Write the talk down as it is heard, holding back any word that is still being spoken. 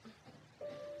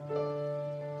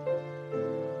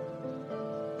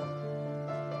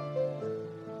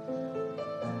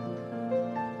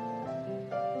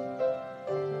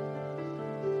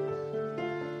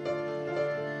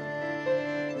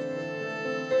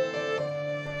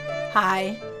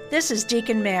Hi, this is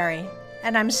Deacon Mary,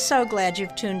 and I'm so glad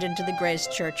you've tuned into the Grace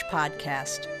Church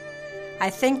podcast. I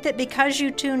think that because you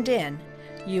tuned in,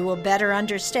 you will better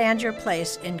understand your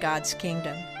place in God's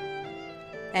kingdom.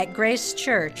 At Grace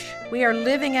Church, we are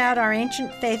living out our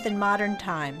ancient faith in modern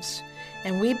times,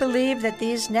 and we believe that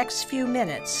these next few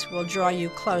minutes will draw you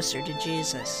closer to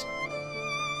Jesus.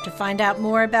 To find out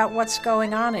more about what's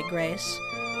going on at Grace,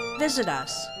 visit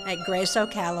us at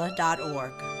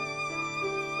graceocala.org.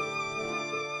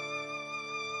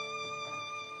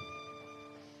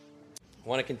 I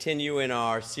want to continue in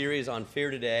our series on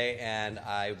fear today, and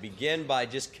I begin by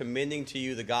just commending to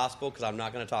you the gospel because I'm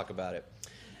not going to talk about it.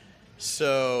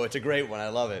 So it's a great one. I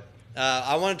love it.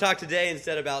 I want to talk today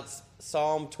instead about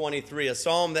Psalm 23, a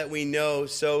psalm that we know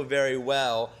so very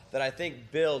well that I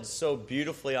think builds so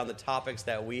beautifully on the topics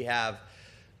that we have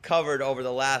covered over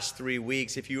the last 3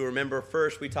 weeks. If you remember,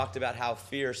 first we talked about how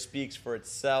fear speaks for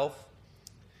itself.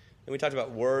 Then we talked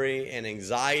about worry and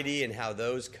anxiety and how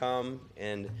those come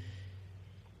and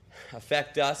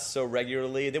affect us so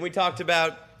regularly. Then we talked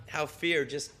about how fear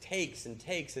just takes and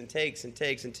takes and takes and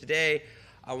takes. And today,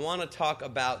 I want to talk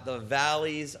about the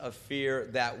valleys of fear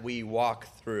that we walk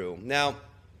through. Now,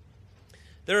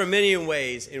 there are many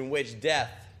ways in which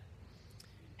death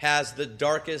has the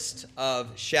darkest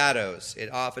of shadows.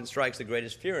 It often strikes the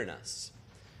greatest fear in us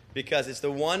because it's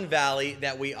the one valley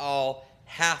that we all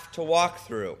have to walk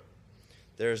through.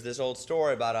 There's this old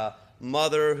story about a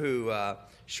mother who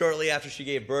shortly after she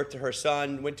gave birth to her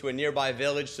son, went to a nearby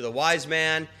village to the wise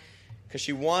man because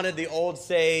she wanted the old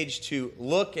sage to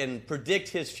look and predict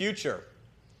his future.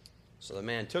 So the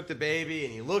man took the baby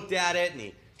and he looked at it and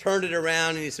he turned it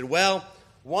around and he said, well,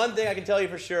 one thing I can tell you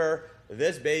for sure,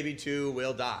 this baby too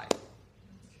will die.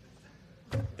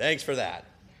 Thanks for that.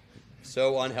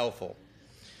 So unhelpful.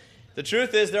 The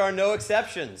truth is there are no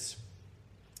exceptions.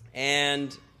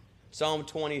 And Psalm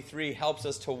 23 helps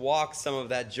us to walk some of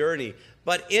that journey.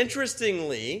 But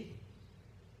interestingly,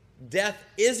 death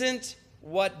isn't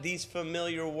what these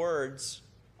familiar words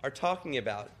are talking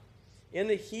about. In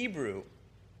the Hebrew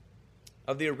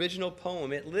of the original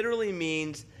poem, it literally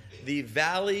means the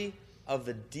valley of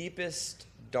the deepest,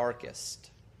 darkest.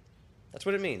 That's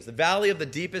what it means, the valley of the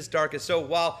deepest, darkest. So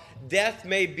while death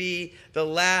may be the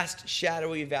last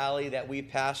shadowy valley that we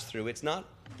pass through, it's not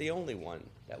the only one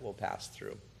that we'll pass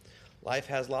through. Life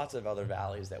has lots of other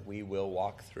valleys that we will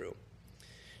walk through.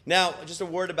 Now, just a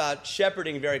word about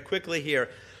shepherding very quickly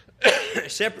here.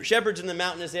 Shepherds in the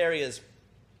mountainous areas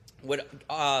would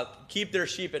keep their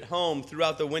sheep at home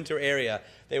throughout the winter area.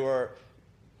 They were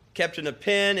kept in a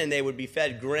pen and they would be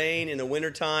fed grain in the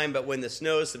wintertime, but when the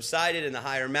snow subsided in the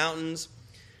higher mountains,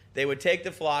 they would take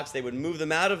the flocks, they would move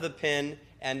them out of the pen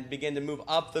and begin to move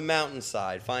up the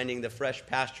mountainside, finding the fresh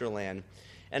pasture land,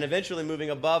 and eventually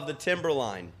moving above the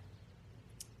timberline.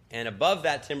 And above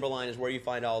that timberline is where you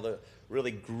find all the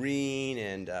really green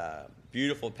and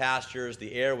beautiful pastures.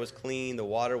 The air was clean. The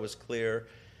water was clear.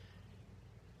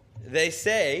 They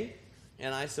say,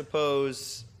 and I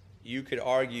suppose you could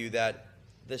argue that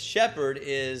the shepherd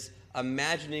is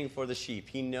imagining for the sheep.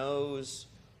 He knows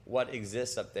what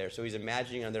exists up there, so he's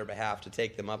imagining on their behalf to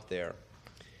take them up there.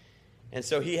 And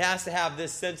so he has to have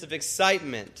this sense of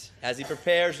excitement as he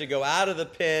prepares to go out of the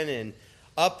pen and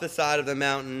up the side of the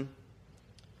mountain.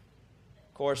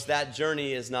 Of course, that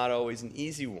journey is not always an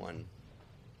easy one.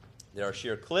 There are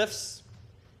sheer cliffs.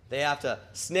 They have to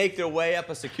snake their way up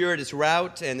a circuitous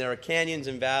route, and there are canyons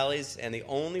and valleys, and the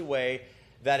only way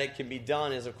that it can be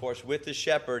done is, of course, with the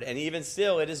shepherd, and even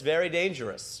still, it is very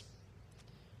dangerous.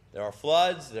 There are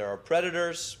floods, there are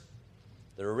predators,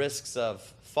 there are risks of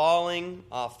falling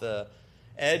off the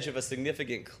edge of a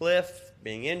significant cliff,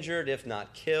 being injured, if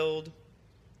not killed,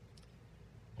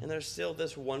 and there's still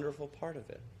this wonderful part of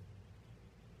it.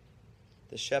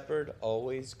 The shepherd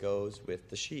always goes with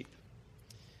the sheep.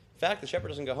 In fact, the shepherd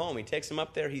doesn't go home. He takes them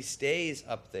up there. He stays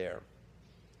up there.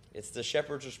 It's the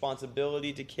shepherd's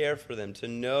responsibility to care for them, to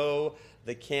know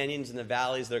the canyons and the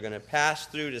valleys they're going to pass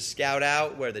through, to scout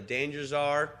out where the dangers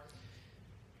are.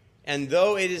 And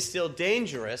though it is still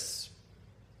dangerous,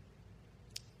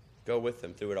 go with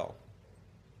them through it all.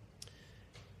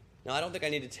 Now, I don't think I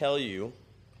need to tell you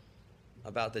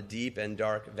about the deep and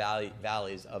dark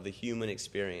valleys of the human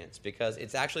experience, because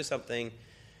it's actually something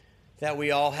that we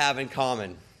all have in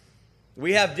common.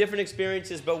 We have different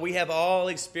experiences, but we have all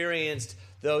experienced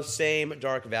those same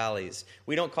dark valleys.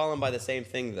 We don't call them by the same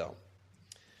thing, though.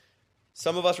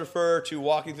 Some of us refer to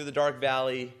walking through the dark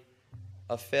valley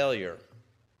of failure,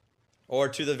 or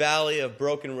to the valley of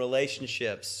broken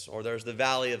relationships, or there's the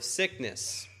valley of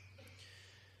sickness.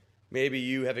 Maybe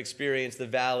you have experienced the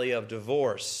valley of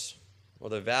divorce, or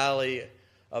the valley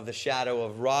of the shadow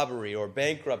of robbery or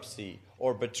bankruptcy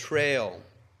or betrayal.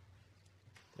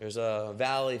 There's a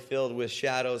valley filled with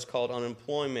shadows called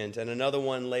unemployment, and another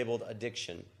one labeled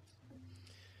addiction.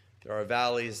 There are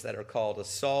valleys that are called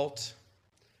assault,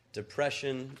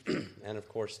 depression, and of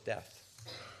course, death.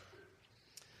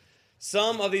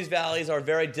 Some of these valleys are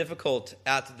very difficult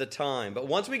at the time, but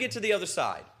once we get to the other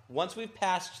side, once we've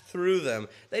passed through them,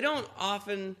 they don't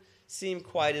often seem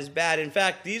quite as bad. In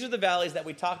fact, these are the valleys that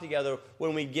we talk about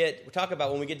when we get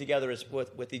together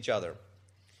with each other.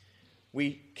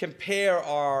 We compare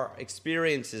our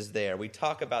experiences there. We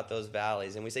talk about those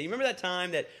valleys, and we say, you remember that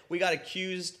time that we got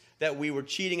accused that we were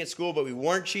cheating at school, but we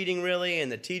weren't cheating really,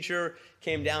 and the teacher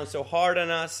came down so hard on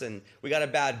us, and we got a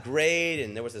bad grade,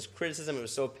 and there was this criticism. It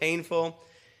was so painful.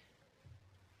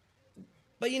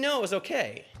 But it was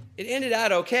okay. It ended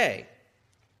out okay,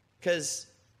 because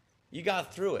you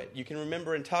got through it. You can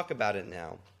remember and talk about it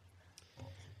now.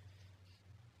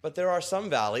 But there are some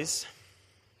valleys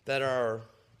that are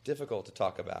difficult to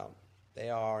talk about. They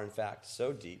are, in fact,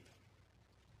 so deep.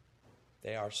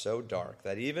 They are so dark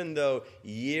that even though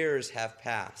years have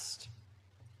passed,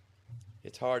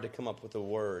 it's hard to come up with the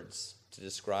words to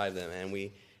describe them, and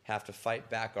we have to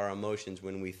fight back our emotions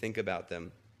when we think about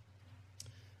them.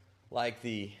 Like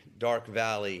the dark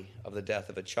valley of the death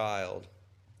of a child,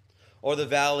 or the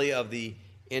valley of the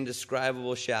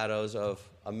indescribable shadows of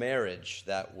a marriage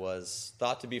that was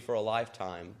thought to be for a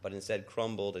lifetime, but instead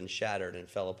crumbled and shattered and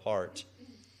fell apart.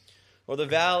 Or the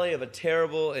valley of a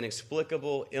terrible,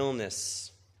 inexplicable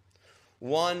illness,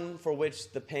 one for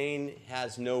which the pain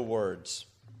has no words.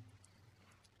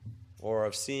 Or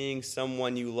of seeing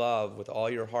someone you love with all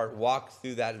your heart walk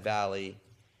through that valley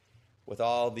with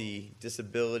all the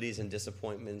disabilities and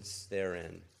disappointments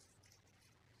therein.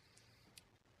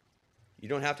 You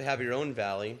don't have to have your own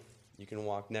valley. You can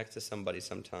walk next to somebody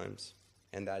sometimes,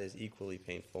 and that is equally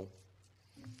painful.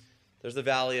 There's the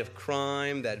valley of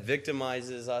crime that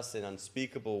victimizes us in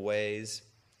unspeakable ways,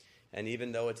 and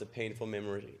even though it's a painful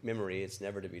memory, it's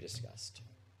never to be discussed.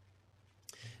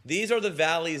 These are the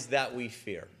valleys that we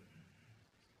fear,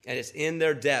 and it's in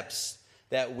their depths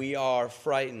that we are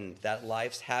frightened that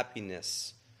life's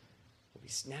happiness will be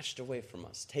snatched away from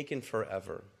us, taken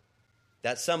forever,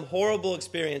 that some horrible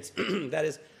experience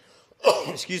that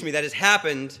has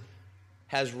happened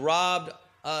has robbed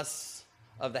us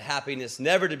of the happiness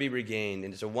never to be regained,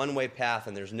 and it's a one-way path,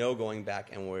 and there's no going back,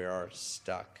 and we are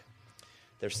stuck.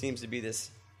 There seems to be this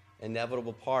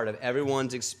inevitable part of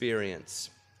everyone's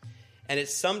experience. And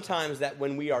it's sometimes that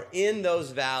when we are in those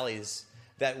valleys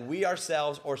that we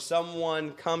ourselves or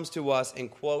someone comes to us and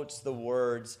quotes the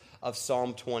words of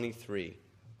Psalm 23,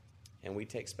 and we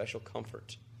take special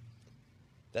comfort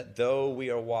that though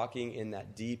we are walking in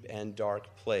that deep and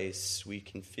dark place, we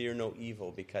can fear no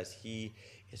evil because He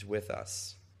is with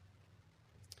us.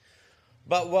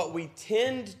 But what we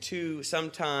tend to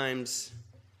sometimes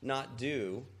not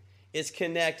do is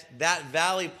connect that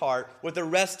valley part with the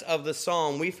rest of the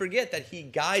psalm. We forget that He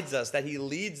guides us, that He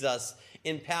leads us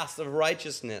in paths of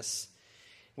righteousness.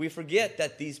 We forget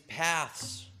that these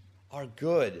paths are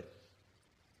good,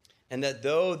 and that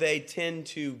though they tend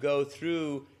to go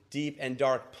through deep and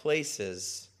dark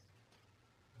places,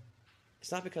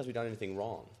 it's not because we've done anything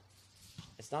wrong.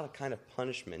 It's not a kind of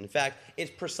punishment. In fact,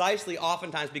 it's precisely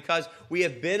oftentimes because we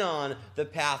have been on the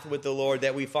path with the Lord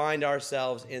that we find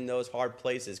ourselves in those hard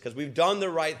places. Because we've done the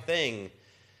right thing,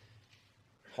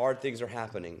 hard things are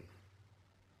happening.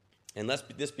 And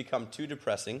lest this become too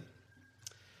depressing,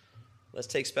 let's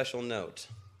take special note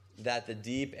that the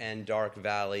deep and dark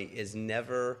valley is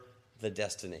never the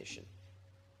destination.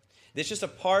 It's just a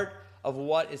part of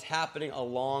what is happening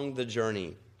along the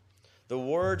journey. The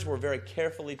words were very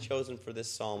carefully chosen for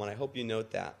this psalm, and I hope you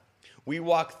note that. We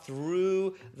walk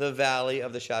through the valley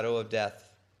of the shadow of death,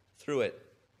 through it,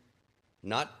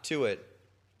 not to it,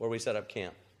 where we set up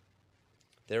camp.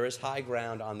 There is high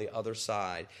ground on the other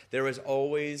side. There is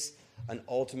always an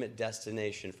ultimate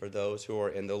destination for those who are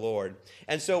in the Lord.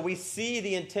 And so we see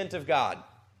the intent of God,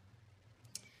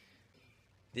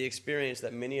 the experience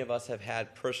that many of us have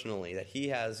had personally, that He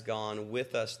has gone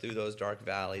with us through those dark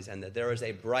valleys, and that there is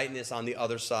a brightness on the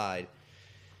other side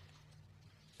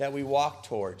that we walk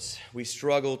towards, we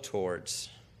struggle towards,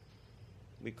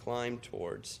 we climb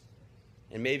towards.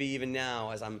 And maybe even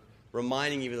now, as I'm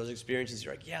reminding you of those experiences,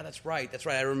 you're like, yeah, that's right,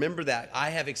 I remember that.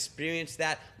 I have experienced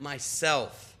that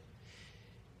myself.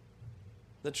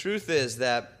 The truth is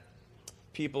that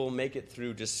people make it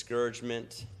through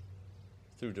discouragement,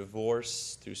 through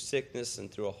divorce, through sickness,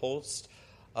 and through a host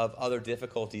of other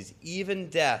difficulties, even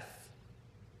death.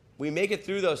 We make it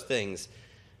through those things,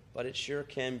 but it sure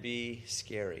can be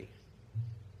scary.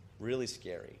 really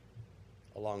scary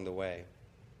along the way.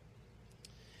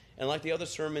 And like the other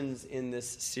sermons in this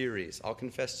series, I'll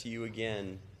confess to you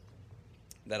again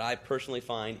that I personally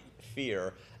find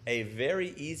fear a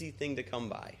very easy thing to come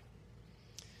by.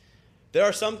 There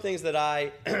are some things that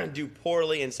I do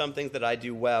poorly and some things that I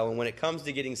do well. And when it comes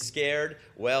to getting scared,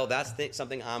 well, that's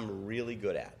something I'm really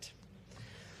good at.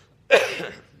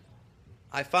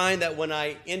 I find that when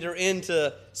I enter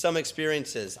into some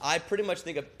experiences, I pretty much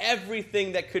think of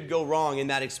everything that could go wrong in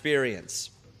that experience.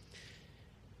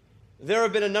 There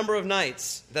have been a number of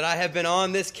nights that I have been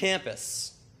on this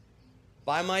campus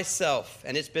by myself,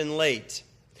 and it's been late.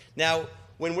 Now,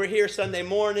 when we're here Sunday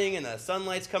morning and the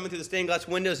sunlight's coming through the stained glass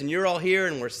windows and you're all here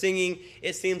and we're singing,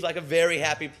 it seems like a very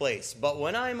happy place. But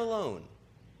when I'm alone,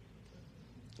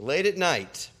 late at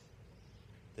night,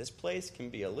 this place can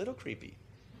be a little creepy.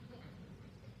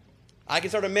 I can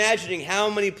start imagining how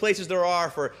many places there are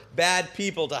for bad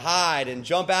people to hide and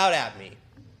jump out at me.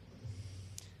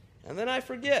 And then I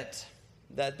forget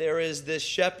that there is this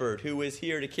shepherd who is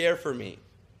here to care for me.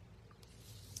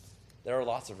 There are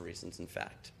lots of reasons, in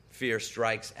fact. Fear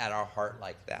strikes at our heart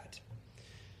like that.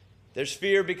 There's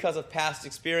fear because of past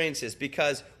experiences,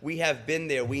 because we have been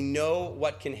there. We know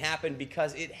what can happen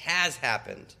because it has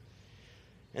happened.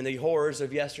 And the horrors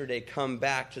of yesterday come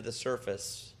back to the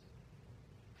surface.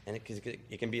 And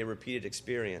it can be a repeated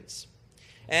experience.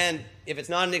 And if it's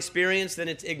not an experience, then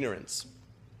it's ignorance.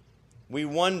 We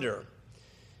wonder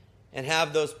and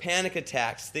have those panic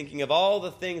attacks thinking of all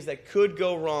the things that could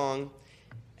go wrong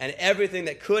and everything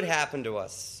that could happen to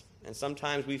us. And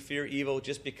sometimes we fear evil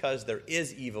just because there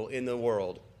is evil in the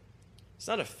world. It's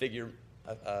not a figment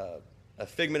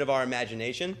of our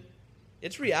imagination.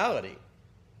 It's reality.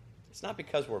 It's not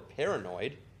because we're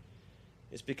paranoid.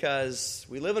 It's because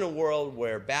we live in a world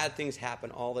where bad things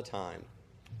happen all the time,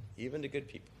 even to good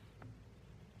people.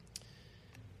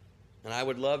 And I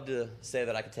would love to say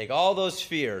that I could take all those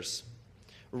fears,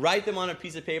 write them on a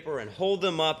piece of paper and hold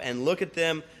them up and look at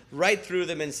them, right through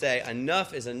them and say,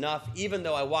 enough is enough. Even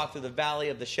though I walk through the valley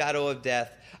of the shadow of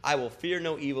death, I will fear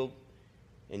no evil,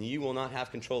 and you will not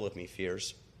have control of me,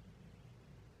 fears.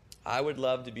 I would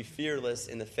love to be fearless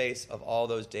in the face of all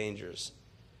those dangers.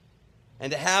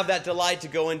 And to have that delight to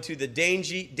go into the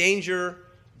danger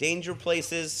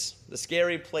places, the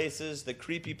scary places, the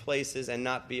creepy places, and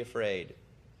not be afraid.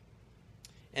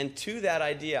 And to that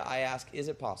idea, I ask, is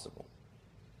it possible?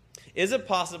 Is it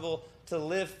possible to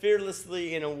live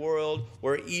fearlessly in a world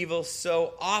where evil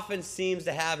so often seems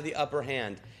to have the upper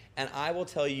hand? And I will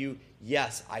tell you,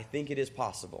 yes, I think it is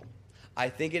possible. I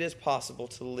think it is possible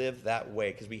to live that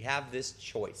way because we have this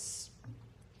choice.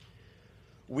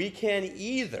 We can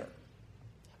either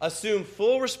assume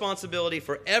full responsibility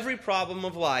for every problem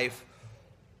of life,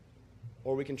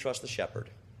 or we can trust the shepherd.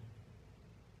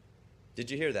 Did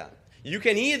you hear that? You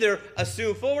can either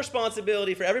assume full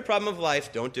responsibility for every problem of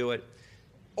life, don't do it,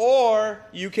 or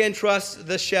you can trust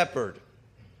the shepherd.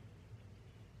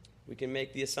 We can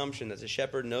make the assumption that the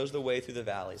shepherd knows the way through the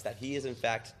valleys, that he has in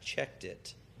fact checked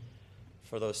it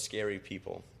for those scary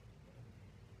people.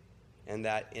 And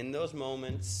that in those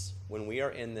moments when we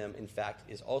are in them, in fact,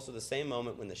 is also the same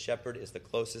moment when the shepherd is the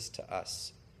closest to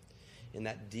us. In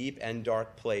that deep and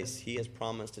dark place, he has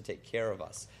promised to take care of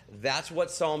us. That's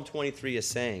what Psalm 23 is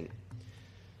saying.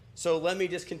 So let me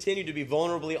just continue to be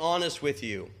vulnerably honest with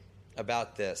you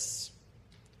about this.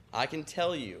 I can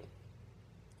tell you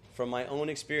from my own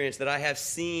experience that I have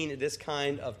seen this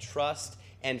kind of trust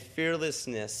and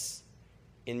fearlessness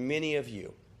in many of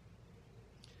you.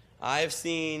 I have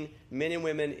seen men and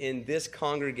women in this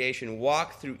congregation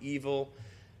walk through evil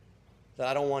that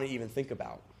I don't want to even think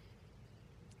about.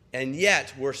 And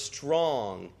yet, we're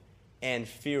strong and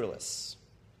fearless.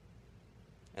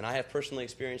 And I have personally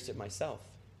experienced it myself.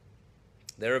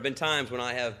 There have been times when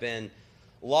I have been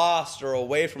lost or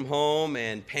away from home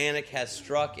and panic has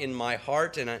struck in my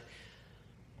heart. And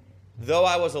though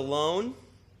I was alone,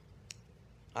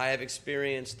 I have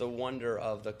experienced the wonder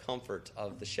of the comfort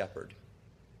of the shepherd.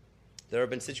 There have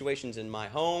been situations in my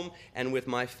home and with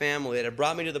my family that have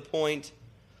brought me to the point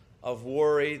of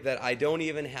worry that I don't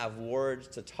even have words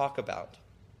to talk about.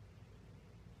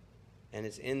 And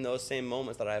it's in those same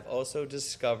moments that I have also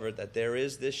discovered that there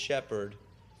is this shepherd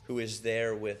who is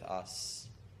there with us,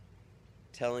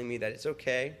 telling me that it's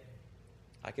okay.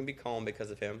 I can be calm because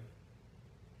of him.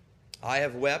 I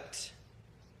have wept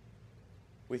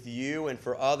with you and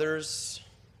for others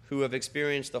who have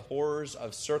experienced the horrors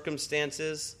of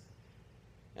circumstances,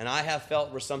 and I have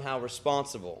felt we're somehow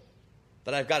responsible,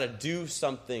 that I've got to do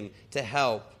something to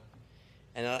help.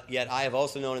 And yet I have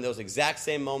also known in those exact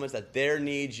same moments that their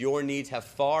needs, your needs, have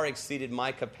far exceeded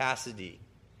my capacity.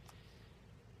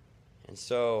 And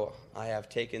so I have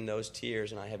taken those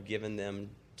tears and I have given them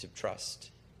to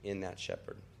trust in that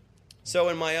shepherd. So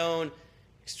in my own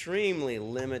extremely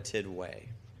limited way,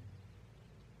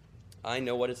 I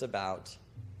know what it's about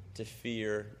to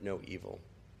fear no evil.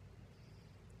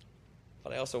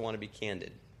 But I also want to be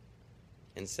candid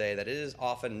and say that it is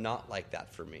often not like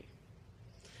that for me.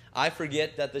 I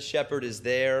forget that the shepherd is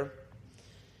there,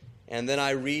 and then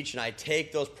I reach and I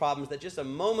take those problems that just a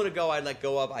moment ago I let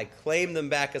go of, I claim them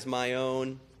back as my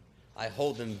own, I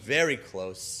hold them very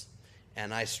close,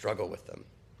 and I struggle with them.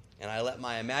 And I let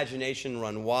my imagination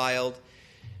run wild.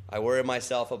 I worry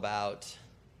myself about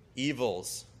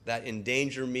evils that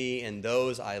endanger me and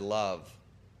those I love.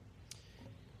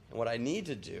 And what I need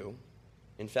to do,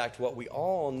 in fact, what we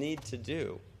all need to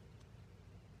do,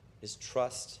 is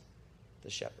trust the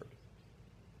shepherd.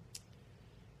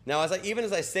 Now, even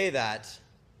as I say that,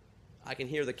 I can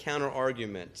hear the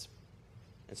counter-argument.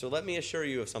 And so let me assure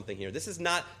you of something here. This is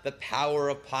not the power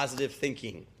of positive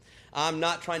thinking. I'm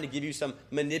not trying to give you some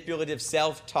manipulative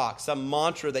self-talk, some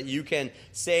mantra that you can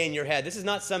say in your head. This is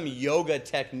not some yoga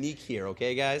technique here,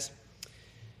 okay, guys?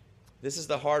 This is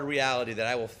the hard reality that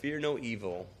I will fear no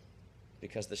evil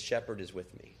because the shepherd is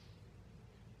with me.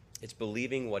 It's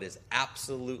believing what is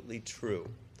absolutely true,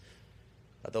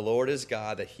 that the Lord is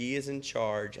God, that he is in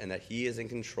charge, and that he is in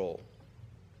control.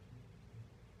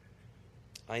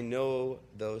 I know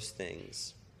those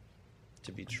things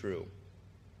to be true.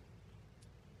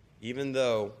 Even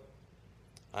though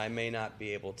I may not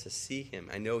be able to see him,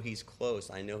 I know he's close.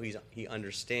 I know he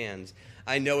understands.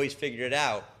 I know he's figured it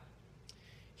out.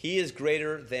 He is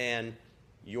greater than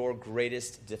your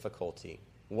greatest difficulty,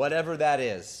 whatever that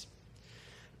is.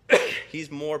 He's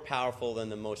more powerful than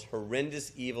the most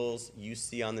horrendous evils you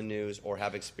see on the news or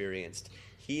have experienced.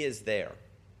 He is there.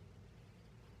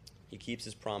 He keeps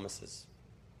his promises.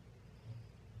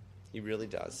 He really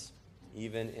does,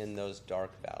 even in those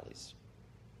dark valleys.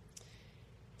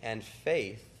 And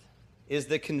faith is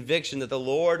the conviction that the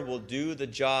Lord will do the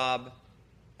job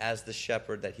as the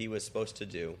shepherd that he was supposed to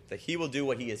do, that he will do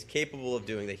what he is capable of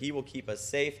doing, that he will keep us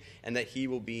safe, and that he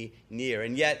will be near.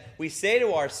 And yet, we say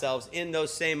to ourselves in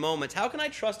those same moments, how can I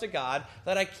trust a God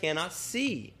that I cannot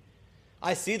see?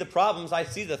 I see the problems, I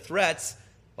see the threats,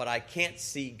 but I can't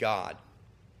see God.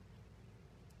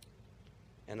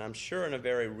 And I'm sure in a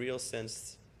very real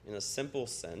sense, in a simple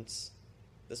sense,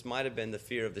 this might have been the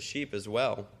fear of the sheep as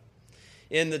well.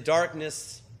 In the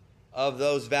darkness of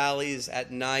those valleys at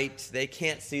night, they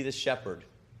can't see the shepherd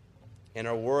and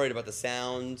are worried about the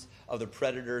sounds of the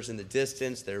predators in the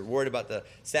distance. They're worried about the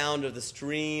sound of the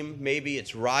stream. Maybe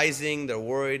it's rising. They're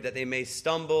worried that they may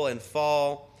stumble and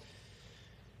fall.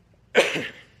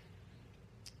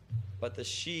 But the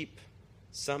sheep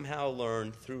somehow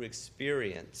learn through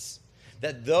experience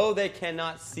that though they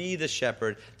cannot see the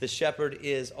shepherd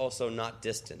is also not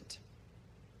distant.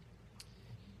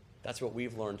 That's what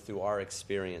we've learned through our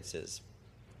experiences.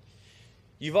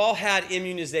 You've all had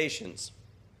immunizations,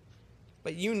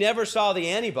 but you never saw the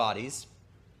antibodies.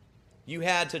 You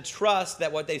had to trust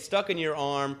that what they stuck in your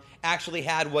arm actually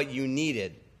had what you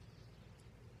needed.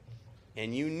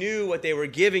 And you knew what they were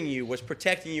giving you was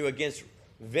protecting you against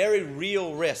very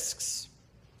real risks.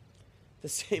 The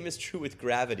same is true with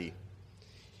gravity.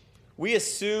 We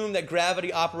assume that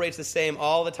gravity operates the same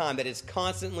all the time, that it's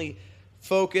constantly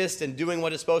focused and doing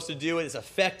what it's supposed to do. It's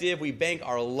effective. We bank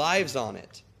our lives on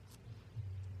it.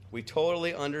 We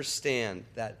totally understand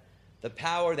that the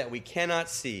power that we cannot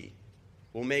see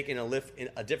will make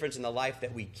a difference in the life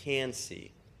that we can see.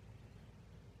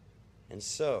 And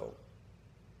so,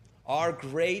 our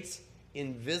great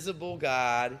invisible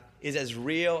God is as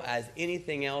real as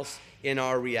anything else in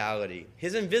our reality.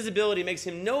 His invisibility makes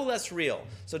him no less real.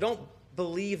 So don't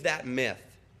believe that myth.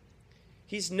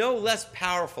 He's no less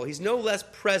powerful. He's no less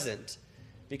present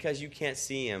because you can't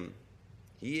see him.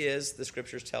 He is, the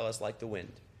scriptures tell us, like the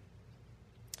wind.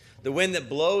 The wind that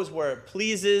blows where it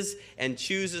pleases and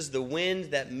chooses the wind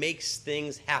that makes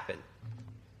things happen.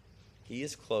 He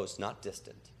is close, not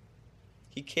distant.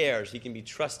 He cares. He can be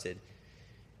trusted,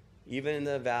 even in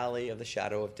the valley of the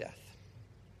shadow of death.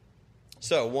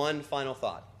 So, one final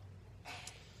thought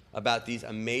about these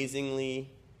amazing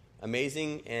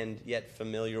and yet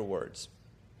familiar words.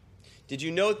 Did you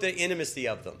note the intimacy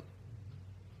of them?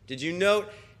 Did you note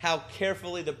how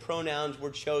carefully the pronouns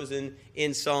were chosen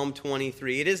in Psalm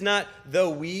 23? It is not though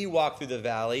we walk through the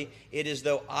valley, it is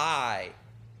though I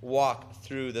walk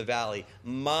through the valley.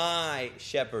 My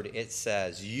shepherd, it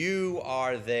says. You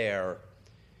are there.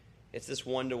 It's this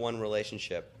one-to-one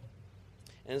relationship.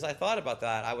 And as I thought about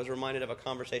that, I was reminded of a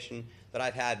conversation that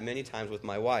I've had many times with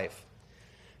my wife.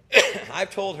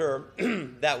 I've told her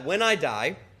that when I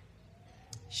die,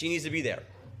 She needs to be there.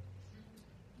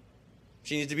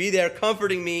 She needs to be there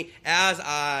comforting me as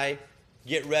I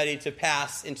get ready to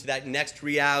pass into that next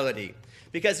reality.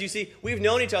 Because, you see, we've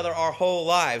known each other our whole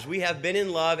lives. We have been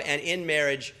in love and in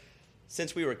marriage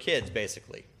since we were kids,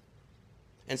 basically.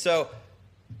 And so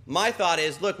my thought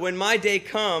is, look, when my day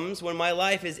comes, when my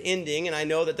life is ending, and I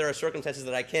know that there are circumstances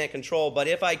that I can't control, but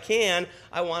if I can,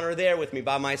 I want her there with me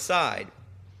by my side.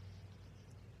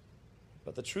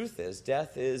 But the truth is,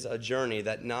 death is a journey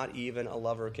that not even a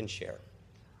lover can share.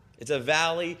 It's a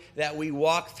valley that we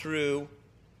walk through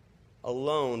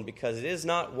alone because it is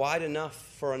not wide enough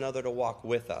for another to walk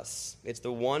with us. It's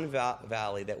the one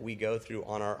valley that we go through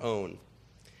on our own.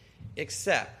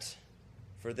 Except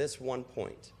for this one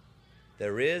point.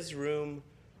 There is room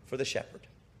for the shepherd,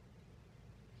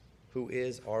 who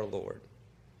is our Lord.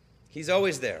 He's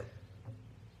always there.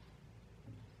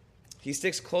 He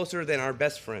sticks closer than our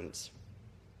best friends.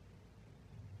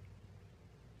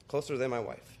 Closer than my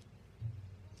wife.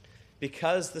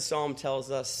 Because the psalm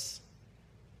tells us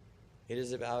it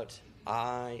is about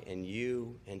I and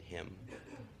you and him.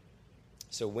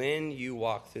 So when you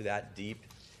walk through that deep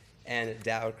and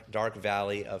dark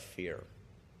valley of fear,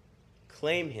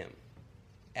 claim him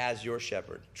as your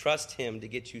shepherd. Trust him to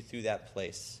get you through that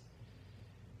place,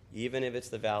 even if it's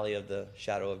the valley of the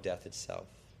shadow of death itself.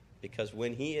 Because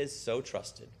when he is so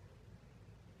trusted,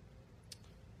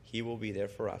 he will be there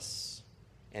for us,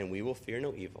 and we will fear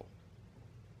no evil,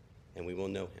 and we will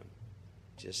know him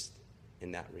just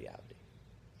in that reality.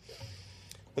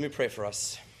 Let me pray for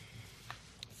us.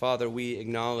 Father, we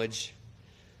acknowledge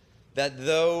that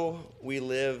though we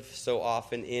live so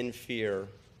often in fear,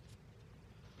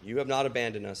 you have not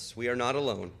abandoned us. We are not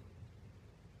alone.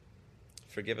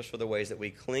 Forgive us for the ways that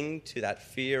we cling to that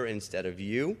fear instead of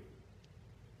you.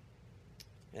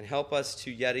 And help us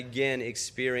to yet again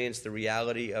experience the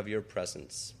reality of your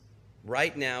presence.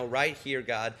 Right now, right here,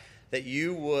 God, that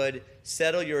you would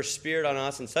settle your spirit on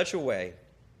us in such a way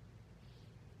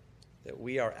that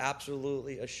we are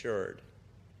absolutely assured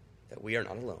that we are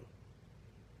not alone.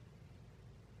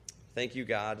 Thank you,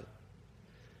 God,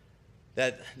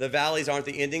 that the valleys aren't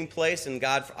the ending place. And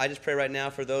God, I just pray right now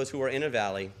for those who are in a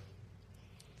valley,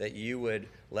 that you would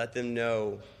let them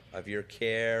know of your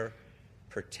care,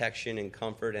 protection, and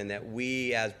comfort, and that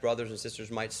we as brothers and sisters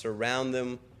might surround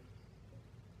them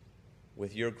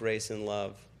with your grace and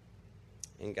love.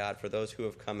 And God, for those who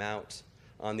have come out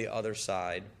on the other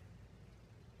side,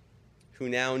 who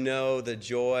now know the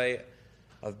joy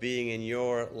of being in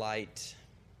your light,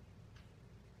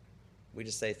 we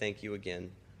just say thank you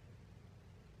again.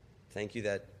 Thank you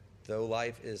that though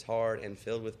life is hard and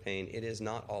filled with pain, it is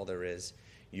not all there is.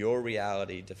 Your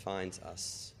reality defines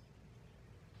us.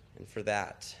 And for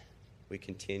that, we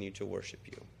continue to worship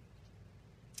you.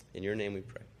 In your name we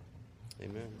pray.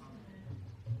 Amen.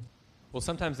 Well,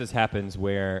 sometimes this happens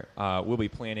where we'll be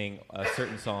planning a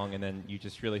certain song and then you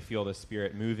just really feel the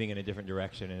Spirit moving in a different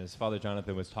direction. And as Father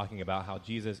Jonathan was talking about how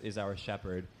Jesus is our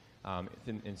shepherd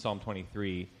in Psalm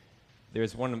 23,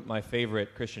 there's one of my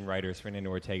favorite Christian writers, Fernando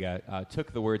Ortega,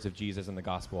 took the words of Jesus in the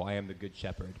gospel, I am the good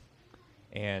shepherd,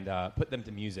 and put them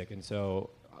to music. And so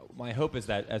my hope is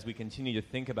that as we continue to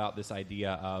think about this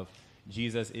idea of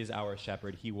Jesus is our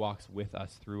shepherd, he walks with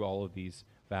us through all of these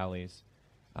valleys,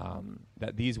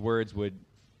 that these words would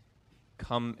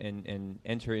come and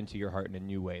enter into your heart in a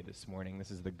new way this morning.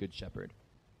 This is the Good Shepherd.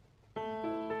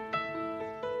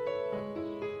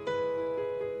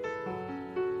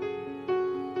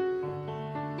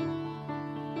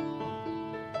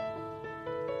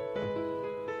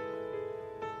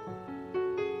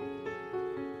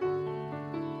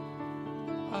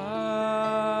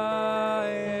 I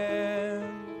am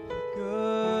the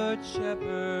Good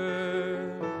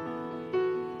Shepherd.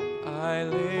 I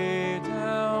lay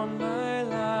down my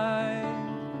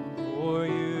life for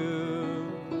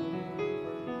you.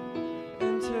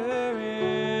 Enter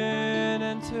in,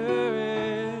 enter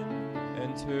in,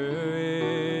 enter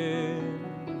in.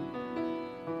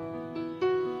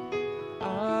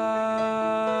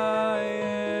 I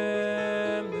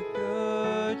am the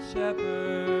Good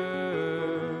Shepherd.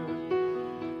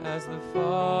 As the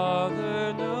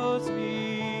Father knows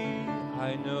me,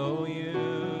 I know you.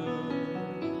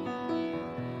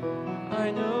 I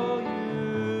know